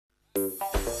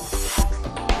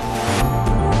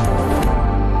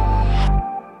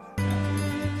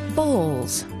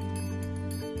Bowls,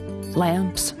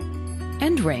 lamps,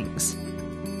 and rings,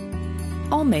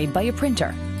 all made by a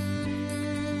printer.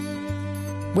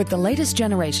 With the latest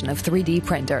generation of 3D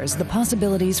printers, the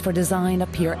possibilities for design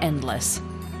appear endless.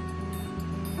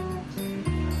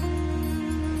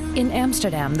 In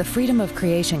Amsterdam, the Freedom of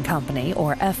Creation Company,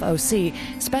 or FOC,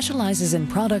 specializes in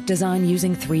product design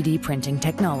using 3D printing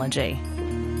technology.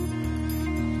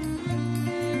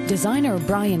 Designer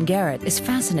Brian Garrett is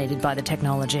fascinated by the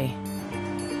technology.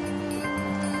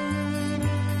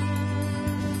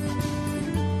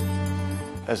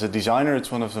 As a designer,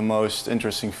 it's one of the most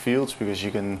interesting fields because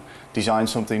you can design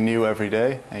something new every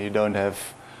day and you don't have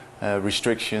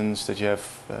restrictions that you have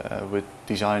with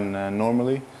design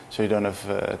normally. So you don't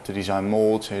have to design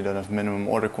molds, and you don't have minimum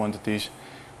order quantities.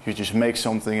 You just make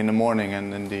something in the morning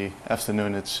and in the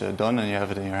afternoon it's done and you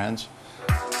have it in your hands.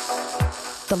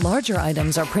 The larger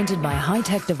items are printed by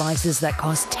high-tech devices that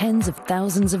cost tens of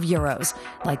thousands of euros,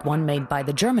 like one made by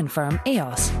the German firm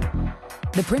EOS.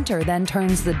 The printer then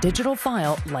turns the digital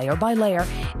file, layer by layer,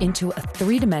 into a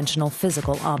three-dimensional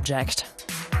physical object.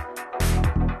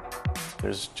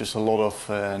 There's just a lot of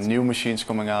new machines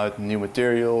coming out, new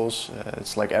materials.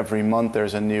 It's like every month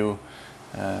there's a new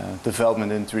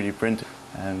development in 3D printing.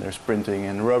 And there's printing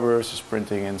in rubbers, there's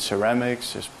printing in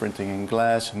ceramics, there's printing in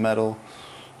glass, metal.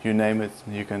 You name it,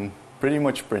 you can pretty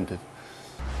much print it.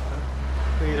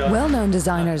 Well-known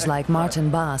designers like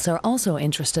Maarten Baas are also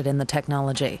interested in the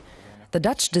technology. The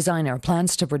Dutch designer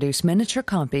plans to produce miniature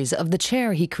copies of the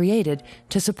chair he created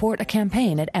to support a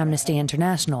campaign at Amnesty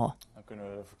International.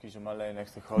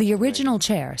 The original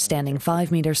chair, standing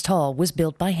 5 meters tall, was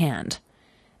built by hand.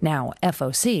 Now,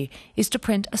 FOC is to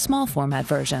print a small format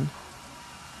version.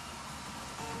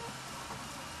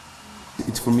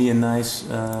 It's for me a nice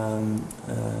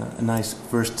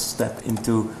first step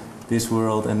into this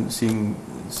world and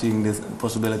seeing the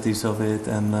possibilities of it.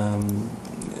 And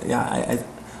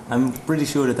I'm pretty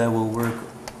sure that I will work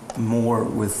more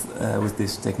with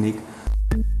this technique.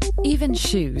 Even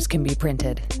shoes can be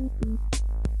printed.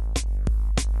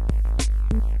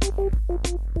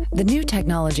 The new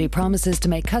technology promises to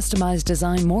make customized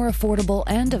design more affordable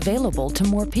and available to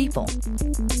more people.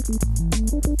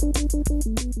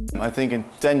 I think in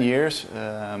 10 years,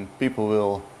 people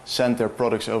will send their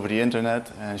products over the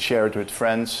internet and share it with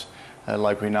friends,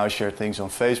 like we now share things on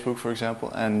Facebook, for example,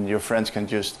 and your friends can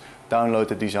just download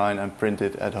the design and print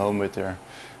it at home with their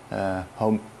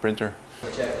home printer.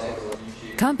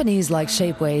 Companies like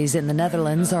Shapeways in the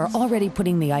Netherlands are already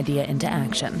putting the idea into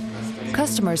action.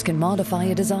 Customers can modify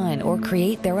a design or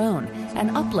create their own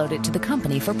and upload it to the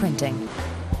company for printing.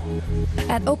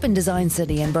 At Open Design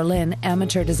City in Berlin,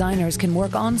 amateur designers can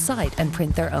work on-site and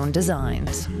print their own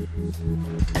designs.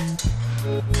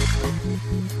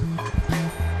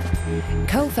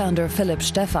 Co-founder Philip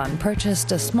Stefan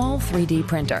purchased a small 3D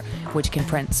printer, which can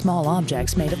print small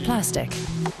objects made of plastic.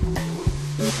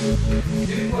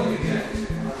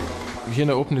 Here in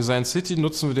Open Design City,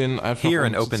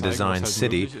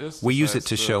 we use it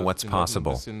to show what's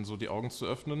possible,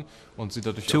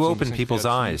 to open people's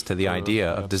eyes to the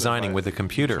idea of designing with a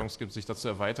computer,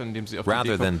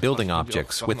 rather than building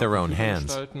objects with their own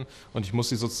hands.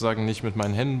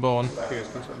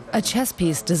 A chess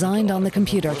piece designed on the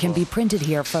computer can be printed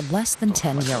here for less than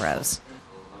 10 euros.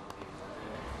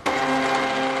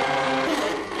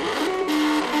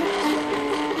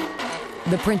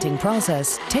 The printing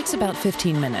process takes about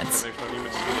 15 minutes.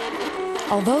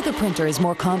 Although the printer is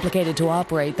more complicated to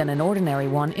operate than an ordinary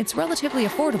one, it's relatively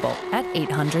affordable at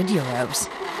 800 euros.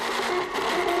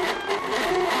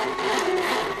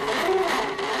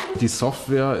 The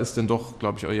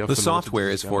software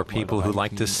is for people who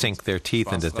like to sink their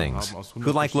teeth into things,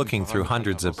 who like looking through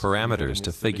hundreds of parameters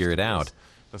to figure it out.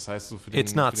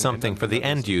 It's not something for the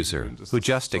end user, who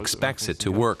just expects it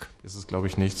to work.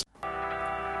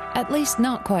 At least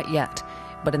not quite yet.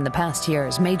 But in the past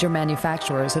years, major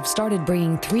manufacturers have started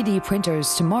bringing 3D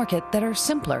printers to market that are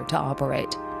simpler to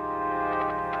operate.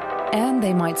 And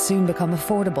they might soon become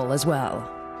affordable as well.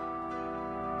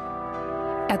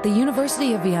 At the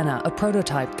University of Vienna, a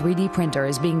prototype 3D printer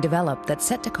is being developed that's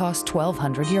set to cost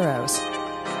 1,200 euros.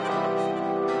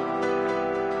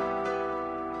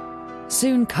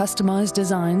 Soon, customized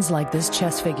designs like this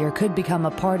chess figure could become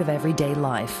a part of everyday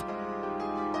life.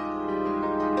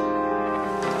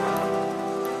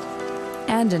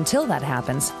 And until that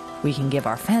happens, we can give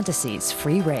our fantasies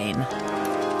free rein.